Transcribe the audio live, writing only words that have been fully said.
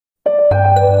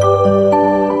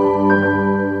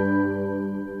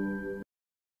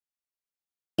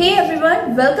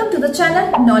welcome to the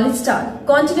channel Knowledge Star,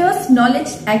 Continuous Knowledge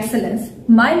Excellence.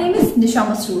 My name is Nisha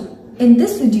Masroor. In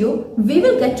this video, we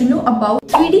will get to know about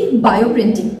 3D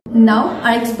bioprinting. Now, our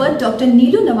expert Dr.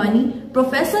 Neelu Nawani,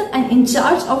 Professor and in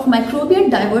charge of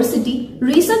Microbial Diversity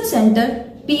Research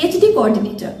Center, PhD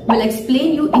Coordinator, will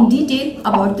explain you in detail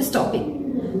about this topic.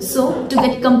 So, to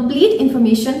get complete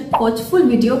information, watch full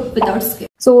video without skip.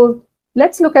 So,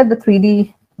 let's look at the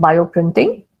 3D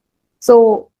bioprinting.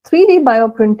 So, 3D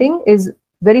bioprinting is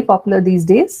very popular these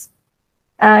days,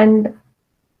 and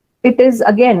it is,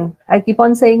 again, I keep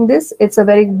on saying this, it's a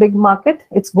very big market.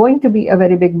 It's going to be a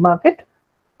very big market.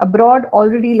 Abroad,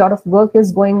 already a lot of work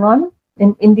is going on.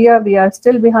 In India, we are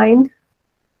still behind.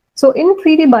 So in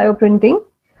 3D bioprinting,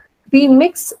 we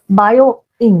mix bio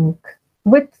ink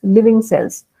with living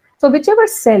cells. So whichever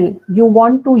cell you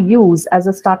want to use as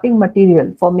a starting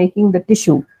material for making the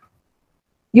tissue,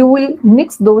 you will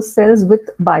mix those cells with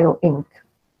bio ink.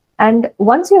 And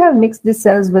once you have mixed these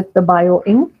cells with the bio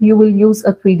ink, you will use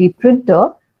a 3D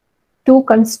printer to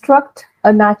construct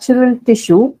a natural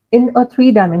tissue in a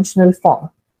three-dimensional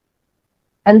form.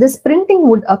 And this printing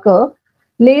would occur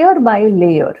layer by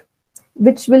layer,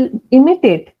 which will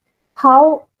imitate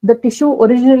how the tissue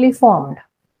originally formed,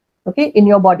 okay, in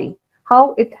your body,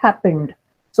 how it happened.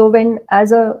 So when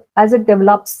as it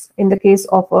develops in the case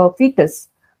of a fetus,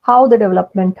 how the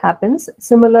development happens.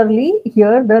 Similarly,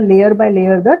 here the layer by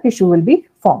layer the tissue will be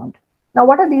formed. Now,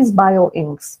 what are these bio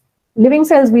inks? Living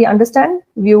cells, we understand.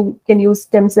 You can use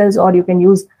stem cells or you can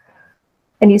use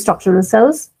any structural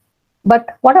cells.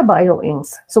 But what are bio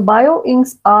inks? So bio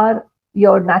inks are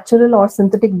your natural or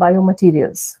synthetic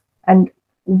biomaterials. And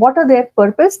what are their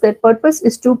purpose? Their purpose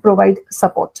is to provide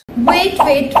support. Wait. Are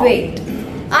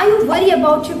you worried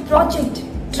about your project,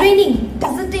 training,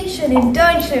 dissertation,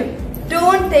 internship?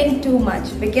 Don't think too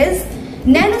much, because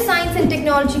Nanoscience and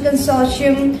Technology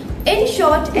Consortium, in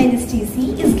short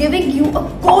NSTC, is giving you a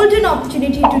golden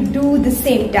opportunity to do the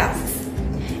same tasks.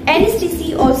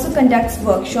 NSTC also conducts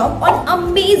workshops on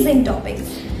amazing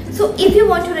topics. So if you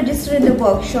want to register in the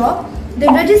workshop, the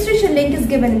registration link is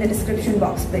given in the description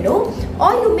box below,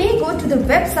 or you may go to the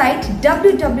website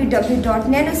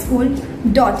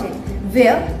www.nanoschool.in,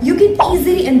 where you can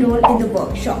easily enroll in the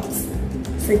workshops.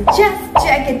 So just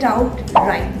check it out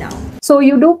right now. So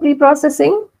you do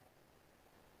pre-processing,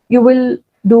 you will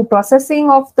do processing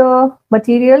of the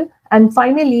material, and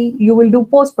finally you will do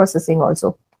post-processing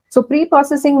also. So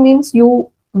pre-processing means you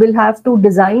will have to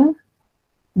design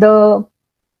the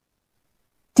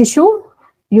tissue.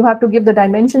 You have to give the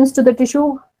dimensions to the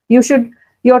tissue. Your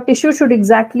tissue should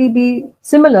exactly be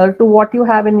similar to what you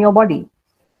have in your body.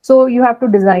 So you have to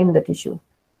design the tissue.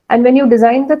 And when you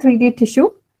design the 3D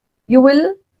tissue, you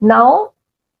will now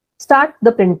start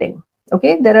the printing.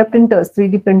 Okay, there are printers,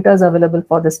 3D printers available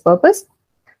for this purpose.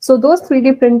 So those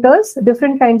 3D printers,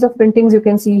 different kinds of printings you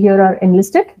can see here are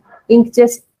enlisted: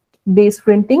 inkjet based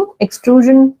printing,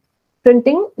 extrusion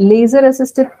printing, laser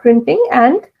assisted printing,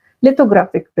 and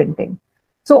lithographic printing.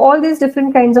 So all these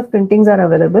different kinds of printings are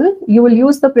available. You will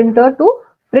use the printer to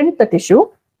print the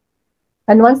tissue.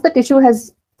 And once the tissue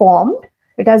has formed,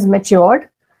 it has matured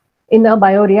in a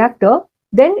bioreactor,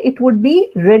 then it would be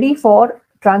ready for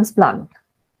transplant,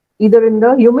 either in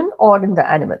the human or in the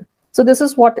animal. So this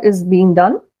is what is being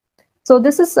done. So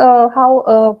this is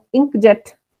how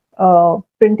inkjet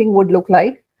printing would look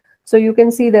like. So you can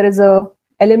see there is a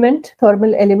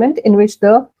thermal element in which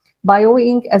the bio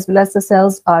ink as well as the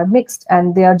cells are mixed,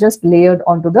 and they are just layered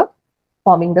onto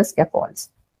forming the scaffolds.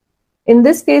 In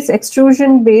this case,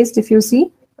 extrusion based, if you see,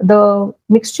 the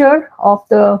mixture of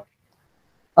the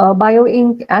bio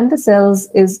ink and the cells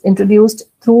is introduced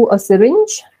through a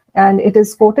syringe, and it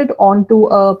is coated onto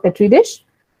a petri dish.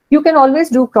 You can always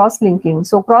do cross-linking.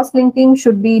 So cross-linking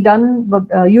should be done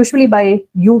usually by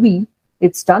UV,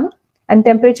 it's done, and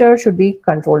temperature should be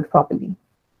controlled properly.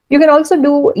 You can also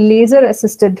do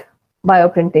laser-assisted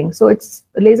bioprinting. So it's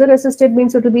laser-assisted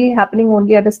means it will be happening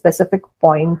only at a specific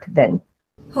point then.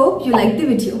 Hope you liked the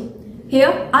video.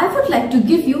 Here, I would like to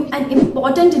give you an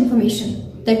important information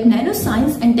that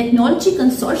Nanoscience and Technology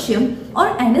Consortium,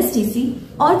 or NSTC,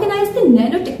 organize the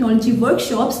nanotechnology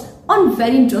workshops on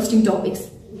very interesting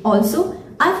topics. Also,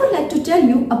 I would like to tell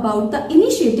you about the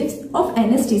initiatives of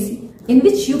NSTC, in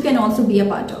which you can also be a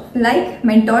part of, like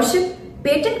mentorship,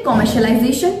 patent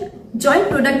commercialization, joint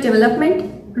product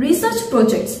development, research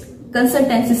projects,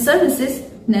 consultancy services,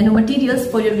 nanomaterials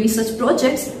for your research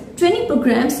projects, training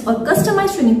programs or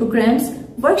customized training programs,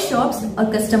 workshops or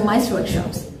customized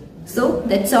workshops. So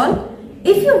that's all.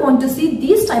 If you want to see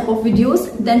these type of videos,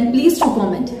 then please do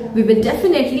comment. We will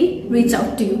definitely reach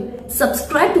out to you.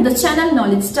 subscribe to the channel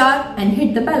Knowledge Star and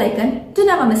hit the bell icon to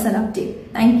never miss an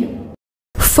update. Thank you.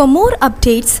 For more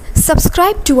updates,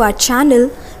 subscribe to our channel,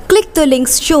 click the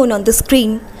links shown on the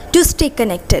screen to stay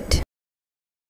connected.